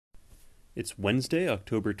It's Wednesday,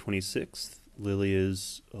 October 26th. Lily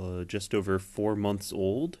is just over 4 months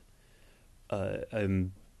old.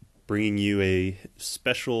 I'm bringing you a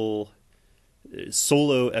special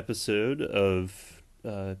solo episode of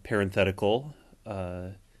Parenthetical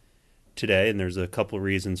today, and there's a couple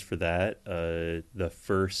reasons for that. The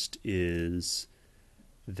first is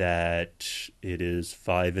that it is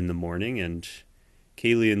 5 in the morning, and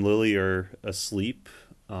Kaylee and Lily are asleep,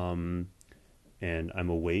 and I'm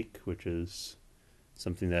awake, which is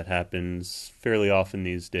something that happens fairly often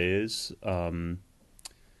these days. And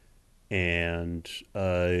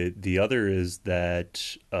the other is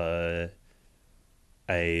that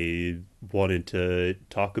I wanted to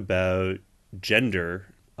talk about gender,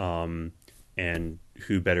 and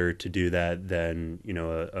who better to do that than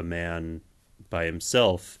a man by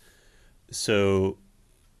himself. So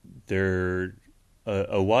there,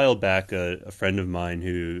 a while back, a friend of mine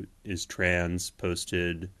who is trans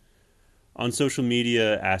posted on social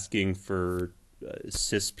media asking for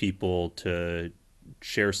cis people to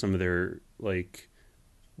share some of their, like,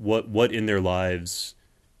 what in their lives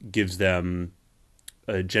gives them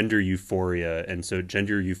gender euphoria. And so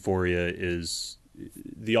gender euphoria is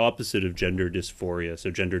the opposite of gender dysphoria.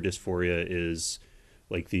 So gender dysphoria is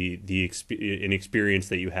like an experience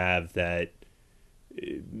that you have that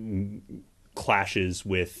clashes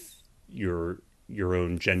with your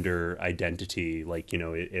own gender identity. Like,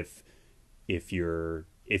 if you're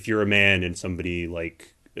a man and somebody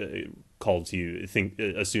like calls you,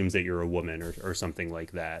 assumes that you're a woman, or something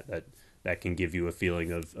like that can give you a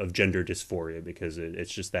feeling of gender dysphoria, because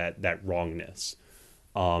it's just that wrongness.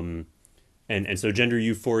 And so gender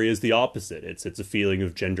euphoria is the opposite. It's a feeling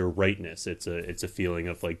of gender rightness. It's a feeling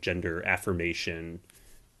of like gender affirmation,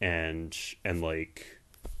 and like,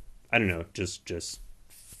 I don't know, just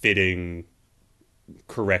fitting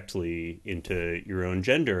correctly into your own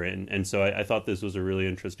gender. And so I thought this was a really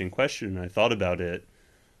interesting question. I thought about it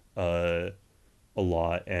uh, a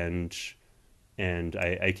lot, and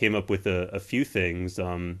I came up with a few things.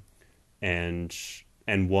 And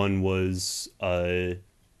one was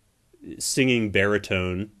singing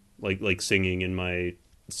baritone, like singing in my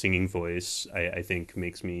singing voice. I think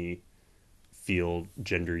makes me feel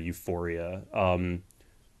gender euphoria.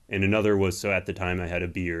 And another was, so at the time I had a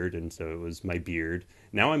beard, and so it was my beard.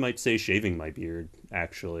 Now I might say shaving my beard,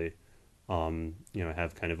 actually. I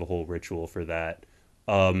have kind of a whole ritual for that.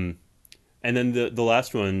 Um, and then the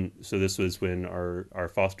last one, so this was when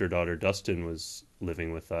our foster daughter Dustin was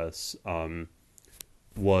living with us,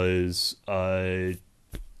 was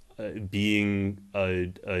being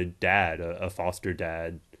a dad, a foster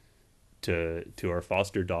dad to our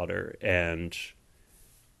foster daughter. And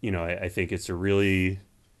I think it's a really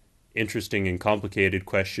interesting and complicated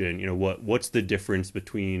question. What's the difference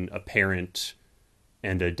between a parent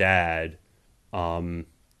and a dad? um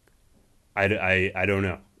I don't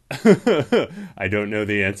know. I don't know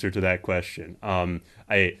the answer to that question.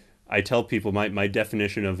 I tell people my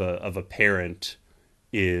definition of a parent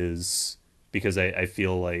is, because I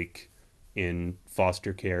feel like in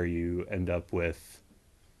foster care you end up with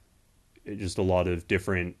just a lot of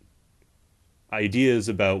different ideas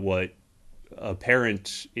about what a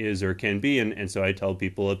parent is or can be. And so I tell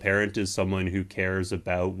people a parent is someone who cares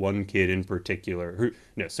about one kid in particular.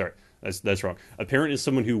 No, sorry, that's wrong. A parent is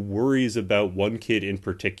someone who worries about one kid in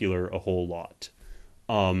particular a whole lot.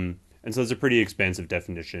 And so it's a pretty expansive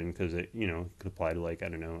definition, because it could apply to, like, I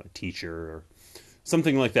don't know, a teacher or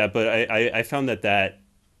something like that. But I found that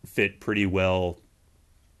fit pretty well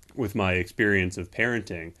with my experience of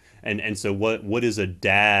parenting. And so what is a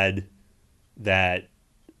dad that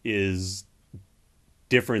is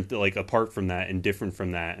different, like, apart from that and different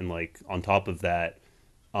from that, and like on top of that?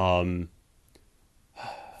 um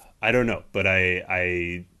I don't know, but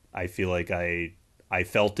I feel like I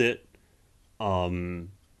felt it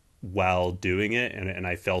while doing it, and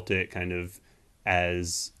I felt it kind of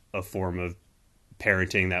as a form of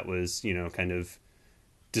parenting that was, kind of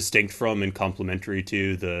distinct from and complementary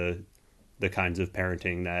to the kinds of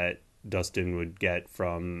parenting that Dustin would get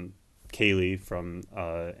from Kaylee, from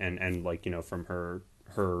and like, from her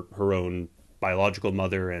own biological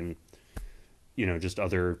mother, and just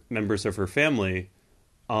other members of her family.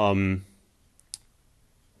 Um,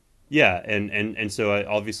 yeah, and so I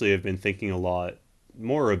obviously have been thinking a lot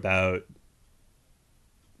more about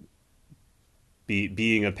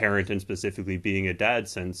being a parent, and specifically being a dad,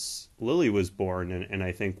 since Lily was born. And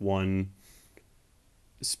I think one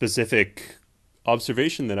specific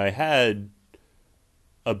observation that I had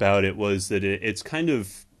about it was that it's kind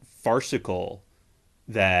of farcical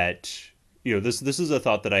that, this is a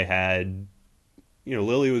thought that I had.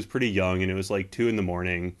 Lily was pretty young, and it was like 2 in the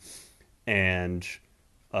morning, and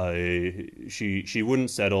uh, she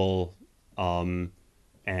wouldn't settle. Um,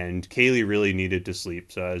 and Kaylee really needed to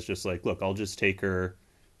sleep, so I was just like, look, I'll just take her,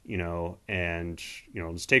 and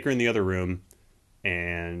just take her in the other room,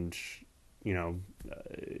 and you know,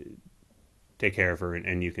 take care of her,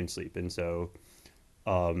 and you can sleep.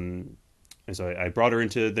 Um, and so I brought her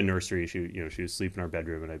into the nursery. She was asleep in our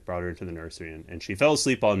bedroom, and I brought her into the nursery, and she fell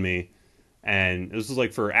asleep on me, and this was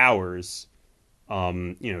like for hours.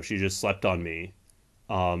 She just slept on me,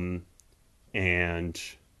 um, and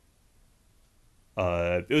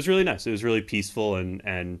it was really nice. It was really peaceful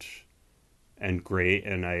and great,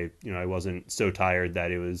 and I wasn't so tired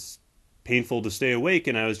that it was painful to stay awake.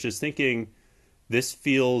 And I was just thinking, this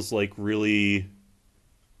feels like really,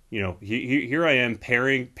 here I am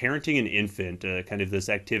parenting an infant, kind of this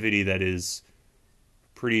activity that is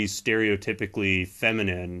pretty stereotypically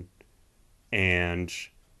feminine, and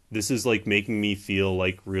this is like making me feel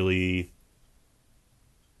like really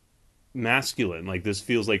masculine. Like, this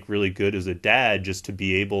feels like really good as a dad, just to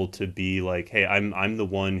be able to be like, hey, I'm the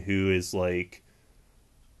one who is like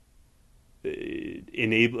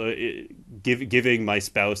enable giving my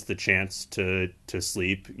spouse the chance to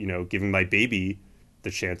sleep, giving my baby the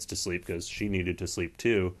chance to sleep because she needed to sleep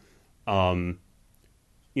too. um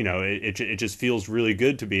it just feels really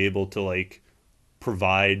good to be able to like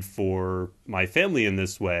provide for my family in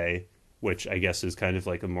this way, which I guess is kind of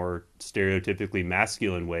like a more stereotypically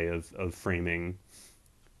masculine way of framing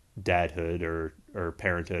dadhood or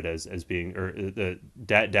parenthood as being, or the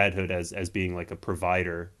dadhood as being like a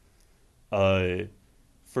provider uh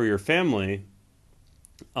for your family.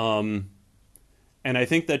 um and I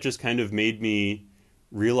think that just kind of made me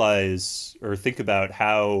realize or think about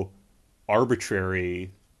how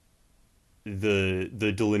arbitrary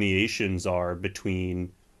the delineations are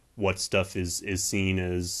between what stuff is seen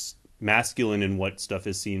as masculine and what stuff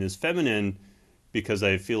is seen as feminine. Because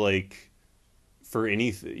I feel like for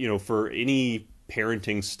any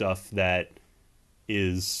parenting stuff that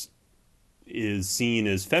is is seen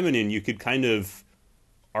as feminine, you could kind of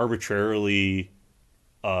arbitrarily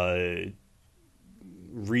uh,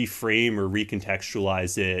 reframe or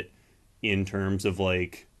recontextualize it in terms of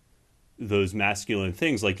like those masculine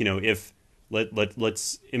things. Like, if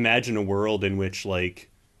let's imagine a world in which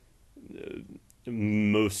like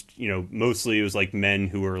mostly it was like men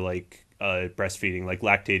who were like breastfeeding, like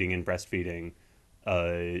lactating and breastfeeding,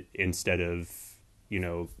 instead of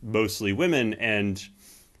mostly women. And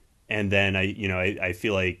then I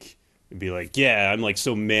feel like it'd be like, yeah, I'm like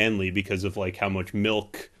so manly because of like how much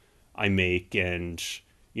milk I make, and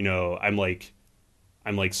I'm like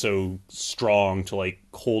so strong to like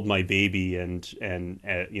hold my baby, and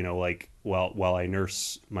like while I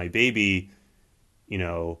nurse my baby, you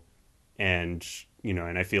know and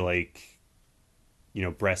I feel like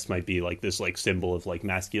breast might be like this like symbol of like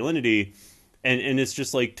masculinity. And it's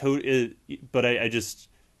just like but I just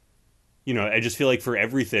feel like for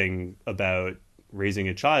everything about raising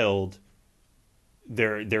a child,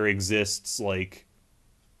 there exists like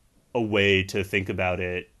a way to think about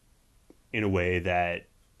it in a way that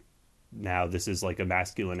now this is like a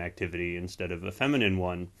masculine activity instead of a feminine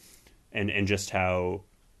one. And just how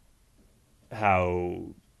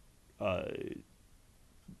uh,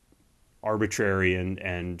 arbitrary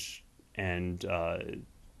and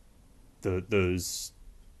those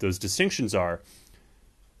distinctions are.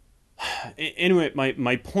 Anyway,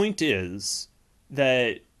 my point is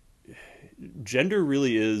that gender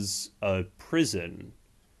really is a prison.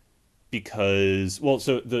 Because, well,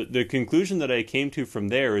 so the conclusion that I came to from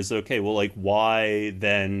there is, okay, well, like, why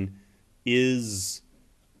then is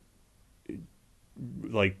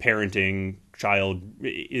like parenting child,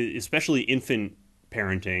 especially infant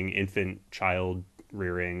parenting, infant child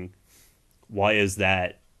rearing, why is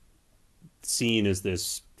that seen as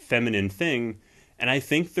this feminine thing? And I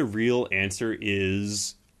think the real answer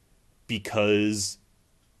is because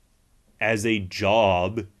as a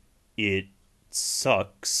job, it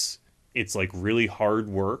sucks. It's like really hard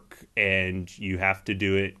work, and you have to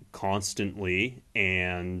do it constantly,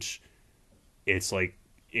 and it's like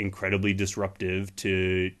incredibly disruptive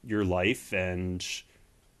to your life. And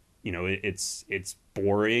it's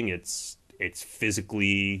boring, it's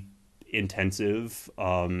physically intensive.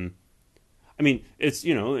 I mean, it's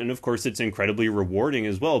and of course it's incredibly rewarding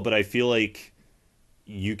as well, but I feel like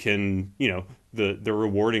you can, the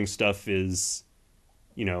rewarding stuff is,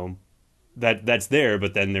 you know that's there,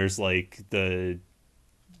 but then there's like the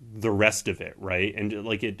rest of it, right? And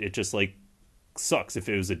like it just like sucks. If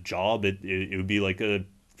it was a job, it would be like a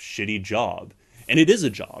shitty job. And it is a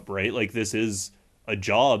job, right? Like, this is a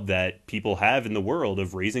job that people have in the world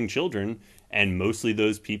of raising children. and mostly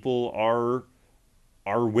those people are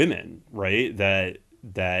women, right? That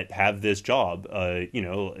have this job, a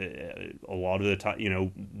lot of the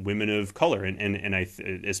time, women of color, and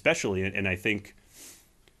especially, and I think,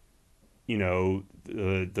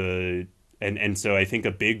 the and so I think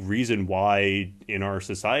a big reason why in our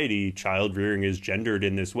society child rearing is gendered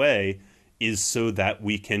in this way is so that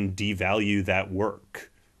we can devalue that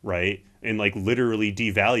work, right? And like literally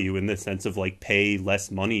devalue in the sense of like pay less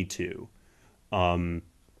money to,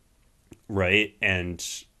 right? And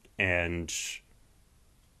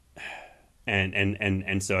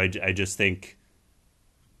and so I just think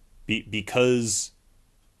because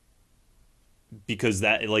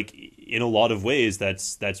that, like, in a lot of ways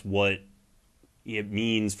that's what it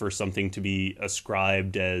means for something to be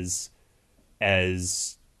ascribed as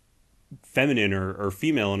feminine or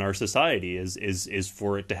female in our society is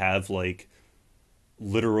for it to have like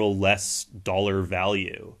literal less dollar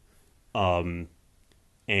value, um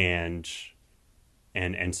and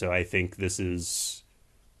and so I think this is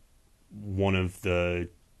one of the,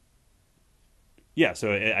 yeah,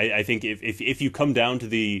 so I think if you come down to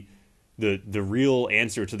the real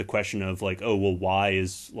answer to the question of like, oh well, why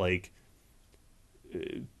is like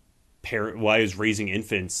why is raising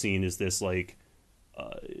infants seen as this like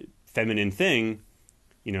feminine thing,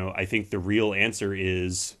 I think the real answer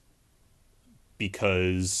is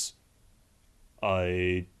because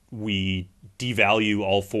we devalue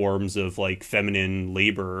all forms of like feminine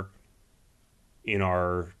labor in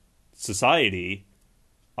our society,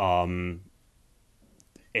 um,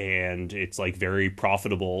 and it's like very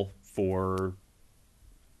profitable for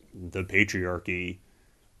the patriarchy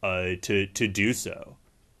to do so,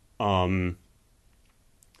 um,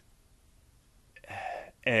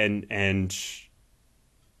 and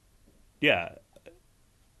yeah,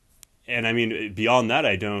 and I mean beyond that,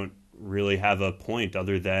 I don't really have a point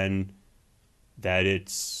other than that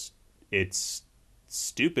it's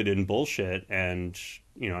stupid and bullshit, and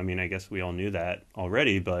I mean I guess we all knew that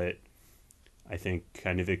already, but I think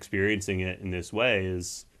kind of experiencing it in this way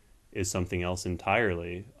is something else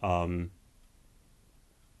entirely.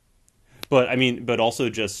 But I mean, but also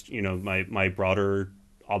just my broader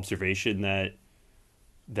observation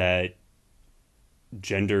that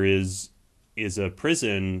gender is a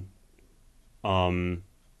prison. Um,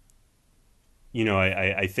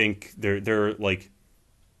 I think they're like,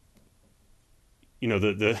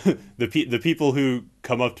 the people who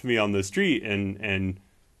come up to me on the street and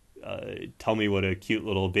tell me what a cute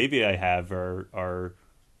little baby I have are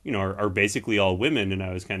basically all women, and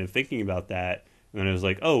I was kind of thinking about that, and then I was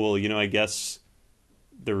like, oh well, I guess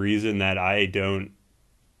the reason that I don't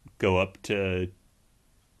go up to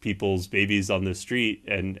people's babies on the street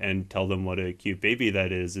and tell them what a cute baby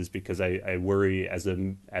that is because I worry as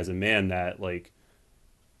a man that like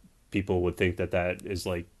people would think that is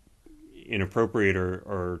like inappropriate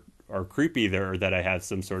or creepy there, or that I have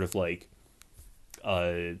some sort of like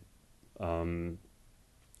uh um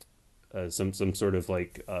some sort of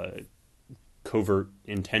like covert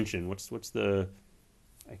intention. What's the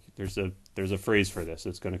there's a phrase for this.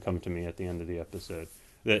 It's going to come to me at the end of the episode.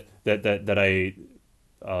 That I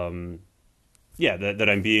yeah, that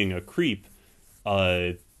I'm being a creep,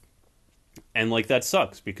 uh, and like that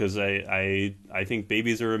sucks because I think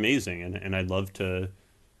babies are amazing, and I'd love to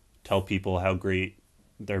tell people how great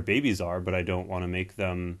their babies are, but I don't want to make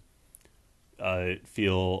them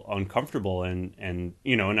feel uncomfortable, and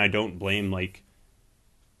I don't blame like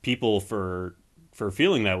people for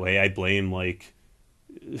feeling that way. I blame like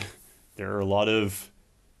there are a lot of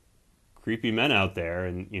creepy men out there,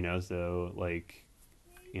 and so like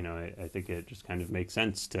I think it just kind of makes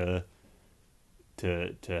sense to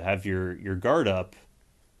have your guard up,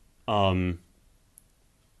 um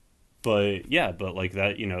but yeah, but like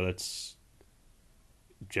that, that's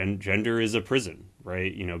gender is a prison,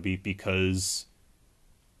 right? Because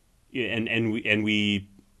and we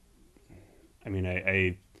I mean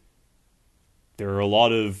I there are a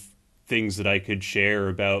lot of things that I could share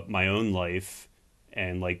about my own life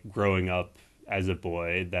and like growing up as a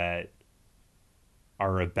boy that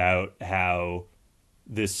are about how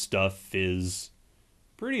this stuff is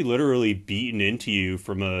pretty literally beaten into you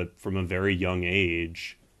from a very young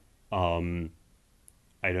age. Um,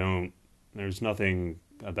 I don't. There's nothing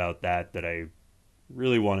about that I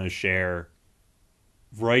really want to share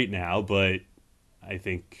right now, but I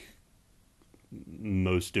think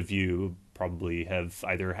most of you probably have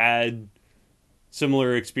either had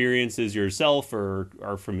similar experiences yourself or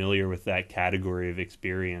are familiar with that category of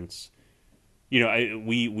experience. We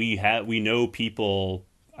know people.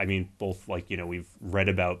 I mean, both like we've read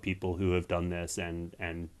about people who have done this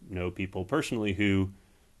and know people personally who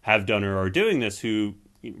have done or are doing this who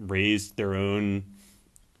raised their own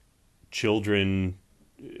children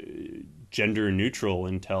gender neutral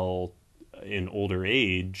until an older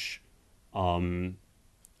age, um,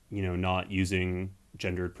 not using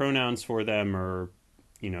gendered pronouns for them, or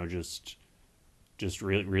just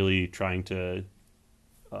really trying to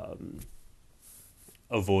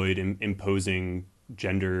avoid imposing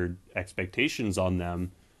gendered expectations on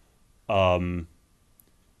them. Um,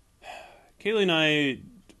 Kaylee and I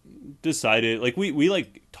decided, like, we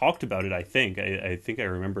like talked about it. I think I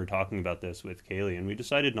remember talking about this with Kaylee, and we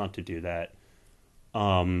decided not to do that.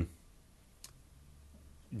 Um,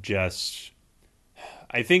 just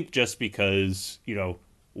I think just because,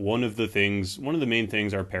 one of the main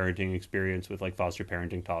things our parenting experience with like foster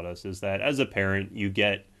parenting taught us is that as a parent, you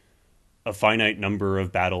get a finite number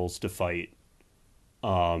of battles to fight.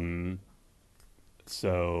 Um,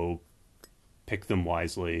 so pick them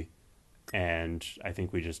wisely. And I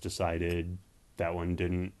think we just decided that one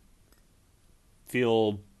didn't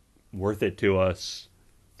feel worth it to us,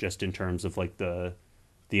 just in terms of like the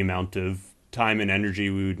amount of time and energy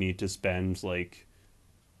we would need to spend like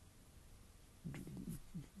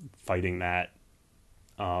fighting that.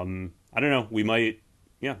 I don't know. We might,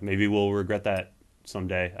 yeah, maybe we'll regret that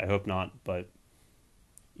someday. I hope not, but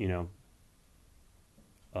you know,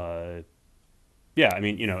 uh, yeah. I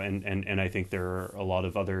mean, and I think there are a lot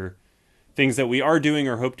of other things that we are doing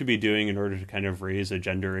or hope to be doing in order to kind of raise a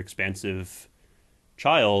gender expansive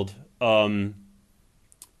child. But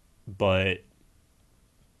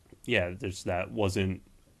yeah, there's that wasn't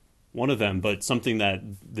one of them, but something that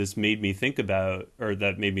this made me think about, or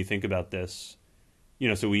that made me think about this.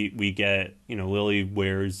 So we get, Lily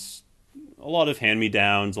wears a lot of hand me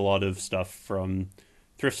downs, a lot of stuff from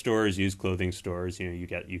thrift stores, used clothing stores.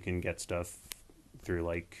 You can get stuff through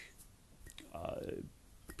like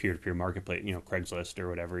peer to peer marketplace, Craigslist or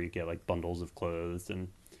whatever. You get like bundles of clothes, and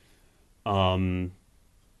um,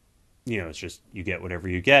 it's just you get whatever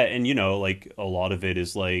you get, and like a lot of it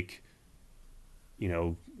is like you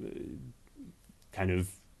know kind of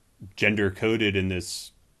gender coded in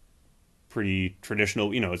this pretty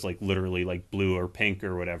traditional, it's like literally like blue or pink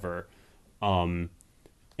or whatever. Um,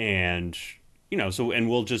 and, and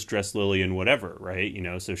we'll just dress Lily in whatever, right?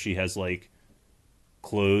 So she has like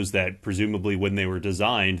clothes that presumably when they were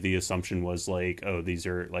designed, the assumption was like, oh, these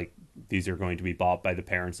are going to be bought by the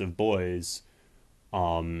parents of boys.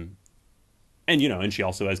 Um, and she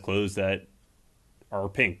also has clothes that are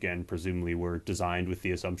pink and presumably were designed with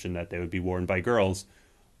the assumption that they would be worn by girls.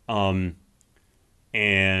 Um,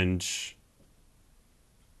 and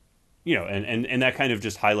and that kind of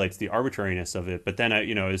just highlights the arbitrariness of it. But then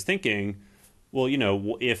I was thinking, well,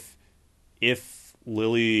 if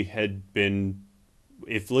Lily had been,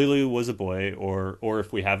 if Lily was a boy, or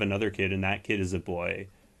if we have another kid and that kid is a boy,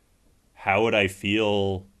 how would I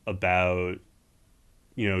feel about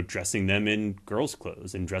dressing them in girls'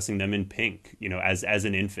 clothes and dressing them in pink, as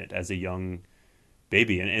an infant, as a young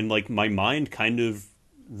baby, and like my mind kind of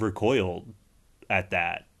recoiled at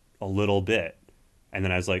that a little bit. And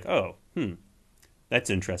then I was like, oh, that's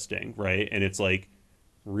interesting, right? And it's like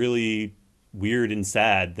really weird and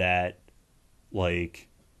sad that like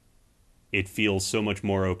it feels so much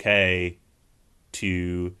more okay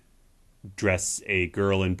to dress a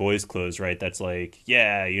girl in boys' clothes, right? That's like,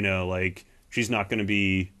 yeah, like she's not going to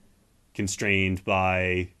be constrained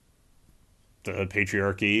by the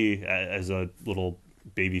patriarchy as a little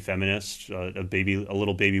baby feminist, a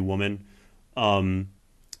little baby woman. Um,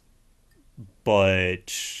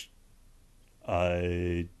 but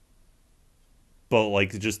uh but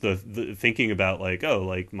like just the thinking about like, oh,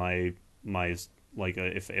 like my like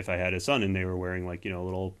if I had a son and they were wearing like a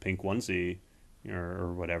little pink onesie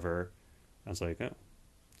or whatever, I was like,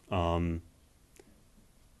 oh,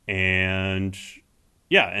 and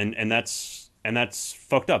yeah, and that's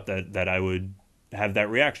fucked up that I would have that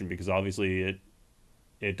reaction, because obviously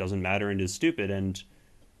it doesn't matter and is stupid. And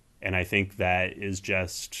I think that is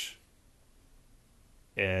just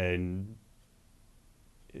an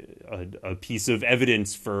a piece of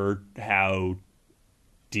evidence for how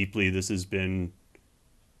deeply this has been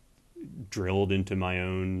drilled into my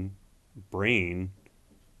own brain.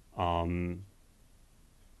 Um,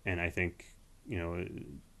 and I think,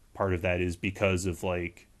 part of that is because of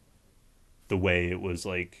like the way it was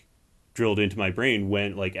like drilled into my brain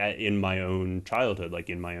when like in my own childhood, like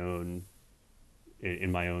in my own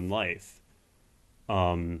life.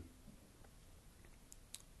 Um,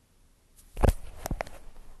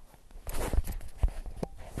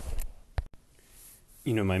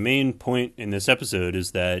 my main point in this episode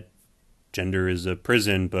is that gender is a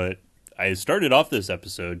prison, but I started off this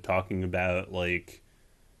episode talking about like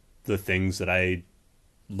the things that I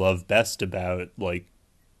love best about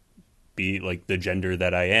be like the gender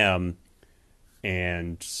that I am.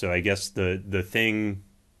 And so I guess the thing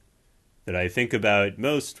that I think about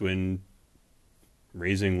most when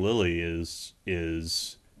raising Lily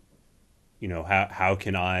is how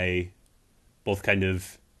can I both kind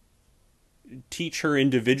of teach her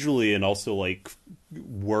individually and also like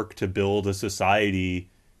work to build a society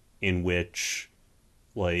in which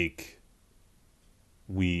like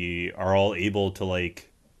we are all able to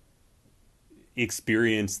like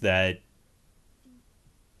experience that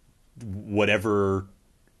whatever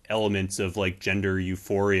elements of like gender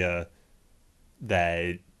euphoria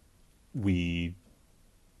that we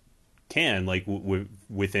can like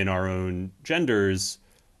within our own genders,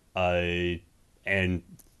 uh and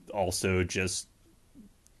also just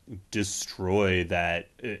destroy that,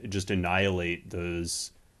 just annihilate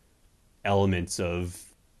those elements of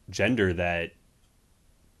gender that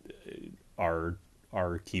are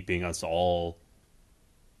are keeping us all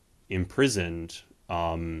imprisoned.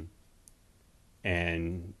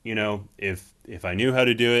 And if I knew how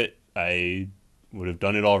to do it, I would have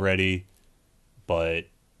done it already. But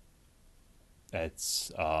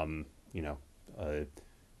that's uh,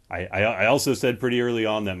 I also said pretty early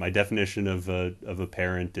on that my definition of a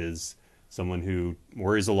parent is someone who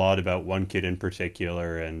worries a lot about one kid in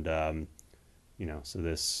particular, and so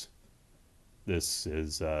this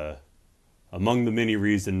is among the many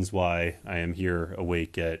reasons why I am here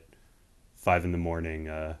awake at 5 in the morning,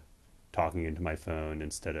 talking into my phone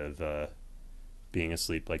instead of being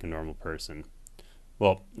asleep like a normal person.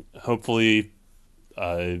 Well, hopefully,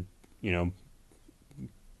 uh, you know,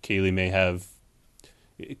 Kaylee may have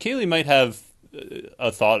Kaylee might have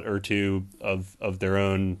a thought or two of their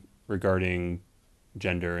own regarding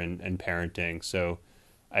gender and parenting. So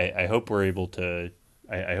I hope we're able to.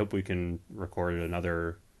 I hope we can record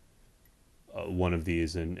another one of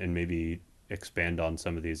these and maybe expand on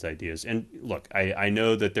some of these ideas. And look, I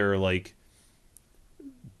know that there are like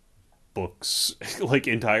books like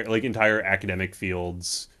entire academic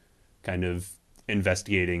fields kind of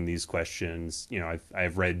investigating these questions.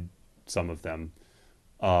 I've read some of them,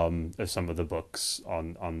 some of the books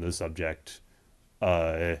on the subject.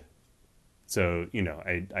 Uh, so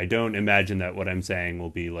I don't imagine that what I'm saying will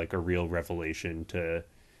be like a real revelation to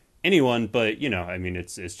anyone, but I mean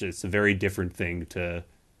it's just a very different thing to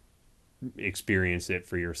experience it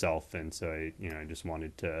for yourself, and so I just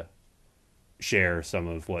wanted to share some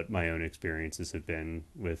of what my own experiences have been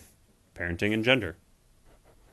with parenting and gender.